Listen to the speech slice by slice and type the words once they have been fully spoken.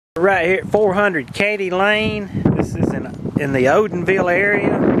Right here at 400 Katy Lane. This is in the Odenville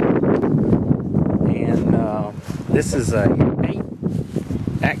area, and this is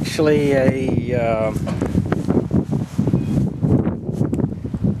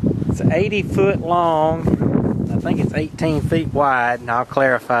it's 80 foot long. I think it's 18 feet wide, and I'll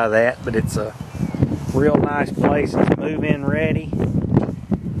clarify that. But it's a real nice place. It's move-in ready.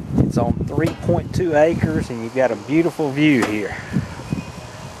 It's on 3.2 acres, and you've got a beautiful view here.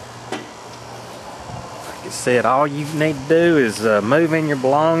 Said all you need to do is move in your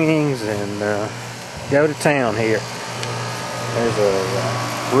belongings and go to town here. There's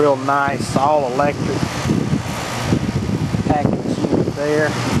a real nice all-electric package unit there,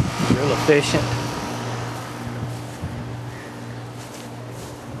 real efficient.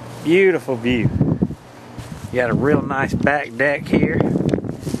 Beautiful view. You got a real nice back deck here.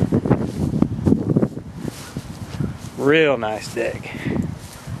 Real nice deck.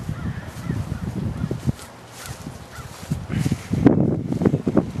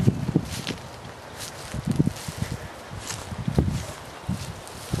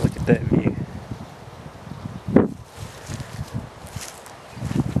 That view.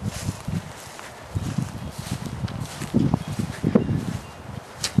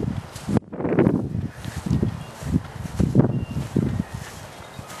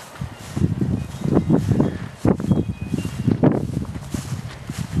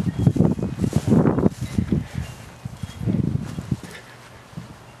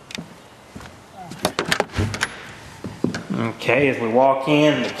 Okay, as we walk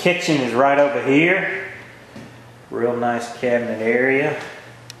in, the kitchen is right over here. Real nice cabinet area.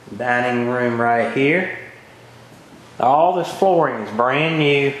 Dining room right here. All this flooring is brand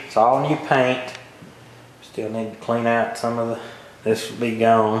new. It's all new paint. Still need to clean out some of this will be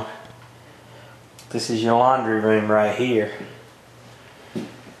gone. This is your laundry room right here.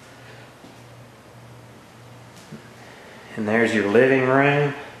 And there's your living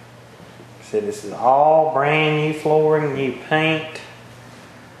room. So this is all brand new flooring, new paint,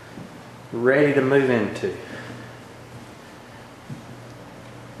 ready to move into.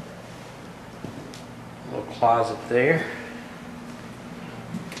 Little closet there.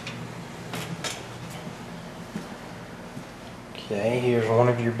 Okay, here's one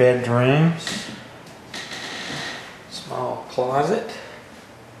of your bedrooms. Small closet.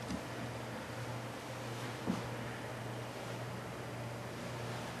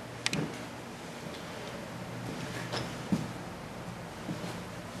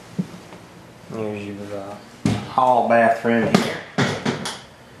 Here's your hall bathroom here. Got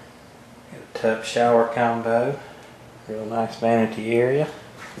a tub shower combo. Real nice vanity area.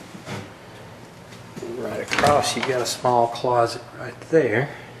 And right across you got a small closet right there.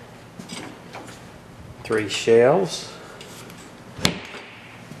 3 shelves.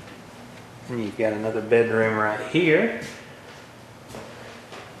 And you've got another bedroom right here.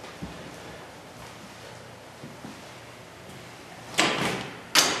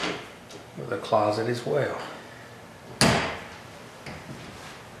 The closet as well.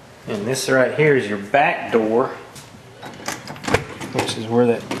 And this right here is your back door, which is where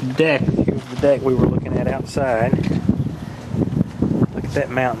that deck, here's the deck we were looking at outside. Look at that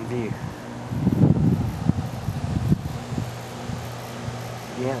mountain view.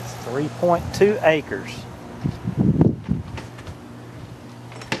 Again, it's 3.2 acres.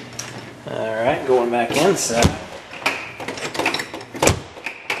 Alright, going back inside.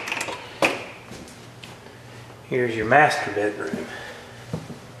 Here's your master bedroom.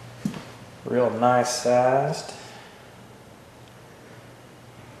 Real nice sized.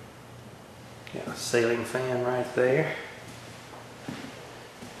 Got a ceiling fan right there.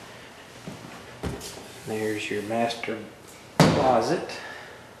 There's your master closet.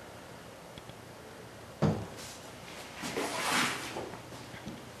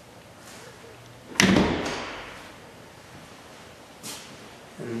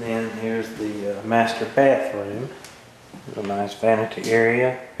 And then here's the master bathroom. A nice vanity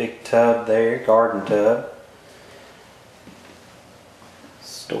area, big tub there, garden tub.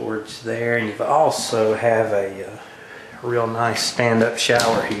 Storage there, and you also have a real nice stand-up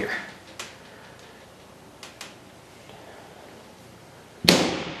shower here.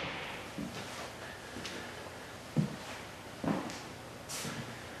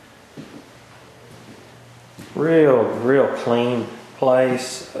 Real clean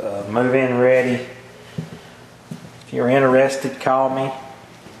place, move-in ready. If you're interested, call me.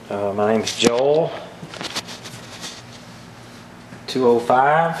 My name's Joel.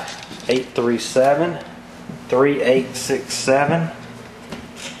 205-837-3867.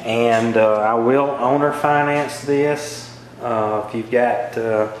 And I will owner finance this. If you've got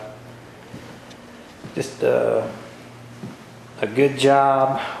just a good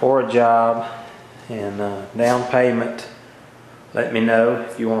job or a job and down payment, let me know.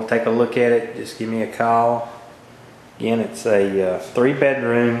 If you want to take a look at it, just give me a call. Again, it's a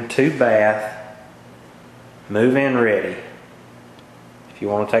 3-bedroom, 2-bath, move-in ready. If you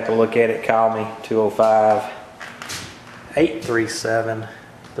want to take a look at it, call me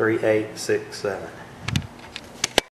 205-837-3867.